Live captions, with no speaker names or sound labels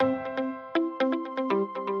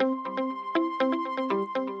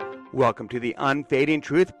Welcome to the Unfading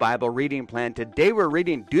Truth Bible Reading Plan. Today we're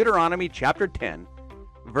reading Deuteronomy chapter 10,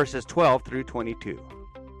 verses 12 through 22.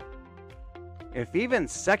 If even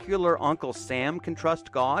secular Uncle Sam can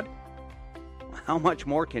trust God, how much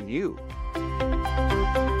more can you?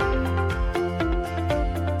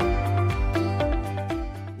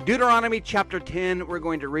 Deuteronomy chapter 10, we're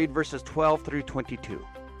going to read verses 12 through 22.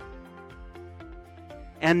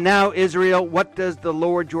 And now, Israel, what does the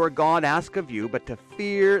Lord your God ask of you but to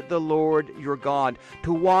fear the Lord your God,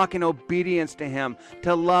 to walk in obedience to him,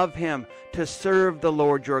 to love him, to serve the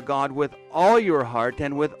Lord your God with all your heart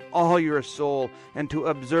and with all your soul, and to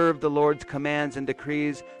observe the Lord's commands and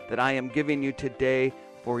decrees that I am giving you today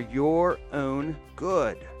for your own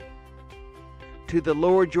good? To the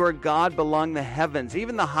Lord your God belong the heavens,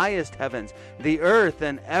 even the highest heavens, the earth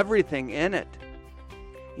and everything in it.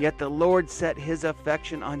 Yet the Lord set his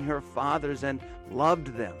affection on your fathers and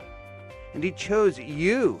loved them. And he chose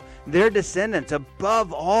you, their descendants,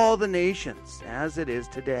 above all the nations, as it is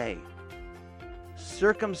today.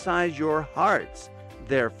 Circumcise your hearts,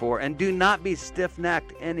 therefore, and do not be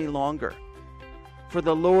stiff-necked any longer. For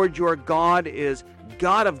the Lord your God is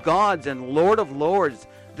God of gods and Lord of lords,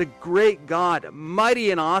 the great God,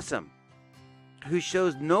 mighty and awesome, who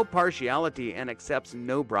shows no partiality and accepts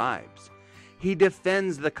no bribes. He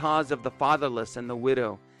defends the cause of the fatherless and the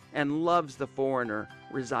widow, and loves the foreigner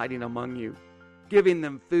residing among you, giving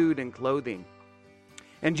them food and clothing.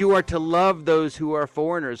 And you are to love those who are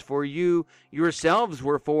foreigners, for you yourselves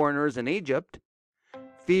were foreigners in Egypt.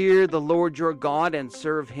 Fear the Lord your God and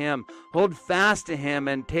serve him. Hold fast to him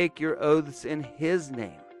and take your oaths in his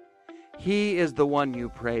name. He is the one you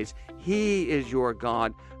praise. He is your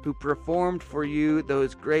God, who performed for you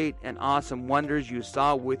those great and awesome wonders you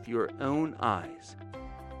saw with your own eyes.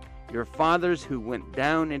 Your fathers who went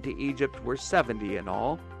down into Egypt were 70 in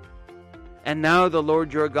all. And now the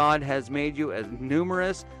Lord your God has made you as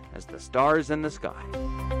numerous as the stars in the sky.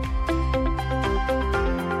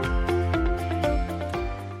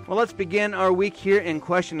 Well, let's begin our week here in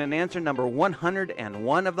question and answer number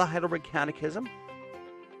 101 of the Heidelberg Catechism.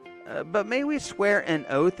 But may we swear an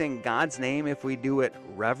oath in God's name if we do it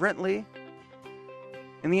reverently?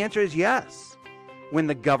 And the answer is yes, when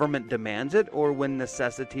the government demands it or when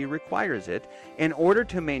necessity requires it, in order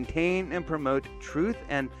to maintain and promote truth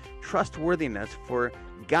and trustworthiness for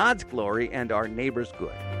God's glory and our neighbor's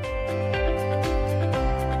good.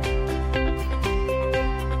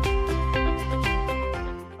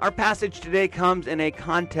 Our passage today comes in a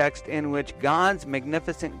context in which God's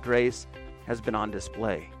magnificent grace has been on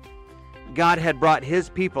display. God had brought his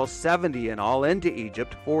people, 70 in all, into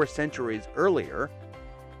Egypt 4 centuries earlier,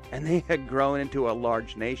 and they had grown into a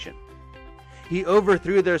large nation. He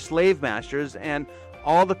overthrew their slave masters, and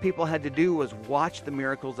all the people had to do was watch the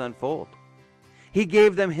miracles unfold. He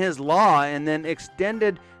gave them his law and then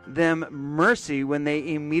extended them mercy when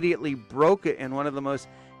they immediately broke it in one of the most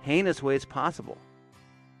heinous ways possible.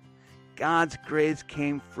 God's grace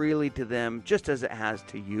came freely to them, just as it has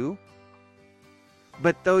to you.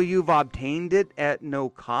 But though you've obtained it at no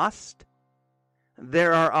cost,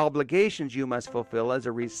 there are obligations you must fulfill as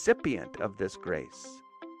a recipient of this grace.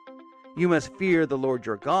 You must fear the Lord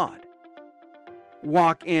your God.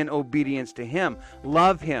 Walk in obedience to him.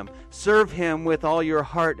 Love him. Serve him with all your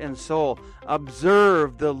heart and soul.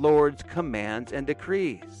 Observe the Lord's commands and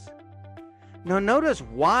decrees. Now notice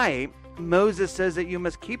why Moses says that you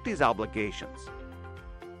must keep these obligations.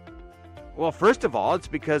 Well, first of all, it's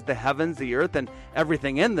because the heavens, the earth, and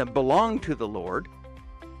everything in them belong to the Lord.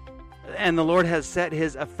 And the Lord has set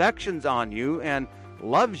his affections on you and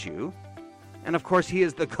loves you. And of course, he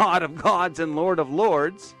is the God of gods and Lord of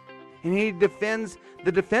lords. And he defends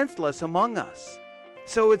the defenseless among us.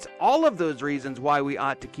 So it's all of those reasons why we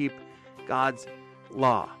ought to keep God's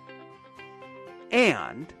law.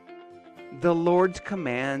 And the Lord's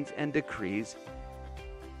commands and decrees,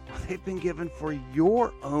 they've been given for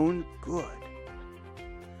your own good.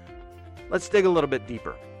 Let's dig a little bit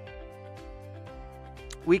deeper.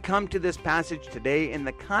 We come to this passage today in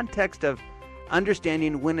the context of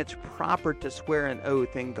understanding when it's proper to swear an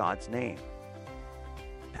oath in God's name.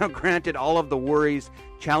 Now, granted, all of the worries,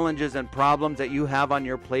 challenges, and problems that you have on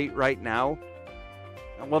your plate right now,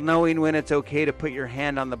 well, knowing when it's okay to put your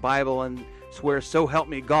hand on the Bible and swear, "So help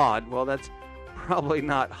me God," well, that's probably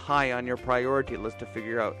not high on your priority list to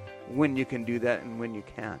figure out when you can do that and when you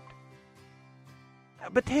can't.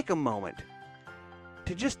 But take a moment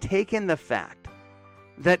to just take in the fact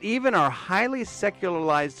that even our highly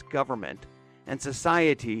secularized government and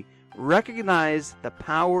society recognize the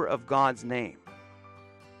power of God's name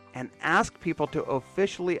and ask people to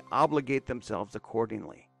officially obligate themselves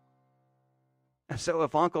accordingly. So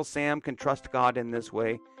if Uncle Sam can trust God in this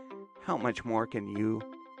way, how much more can you?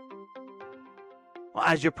 Well,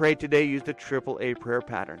 as you pray today, use the AAA prayer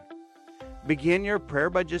pattern. Begin your prayer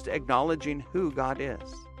by just acknowledging who God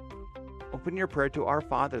is. Open your prayer to our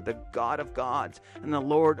Father, the God of gods and the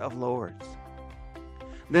Lord of lords.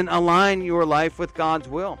 Then align your life with God's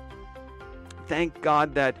will. Thank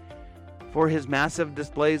God that for his massive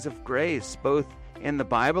displays of grace, both in the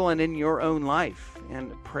Bible and in your own life.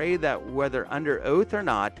 And pray that whether under oath or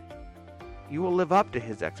not, you will live up to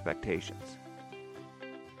his expectations.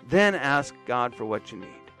 Then ask God for what you need.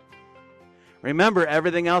 Remember,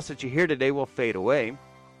 everything else that you hear today will fade away,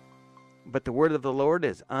 but the word of the Lord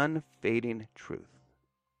is unfading truth.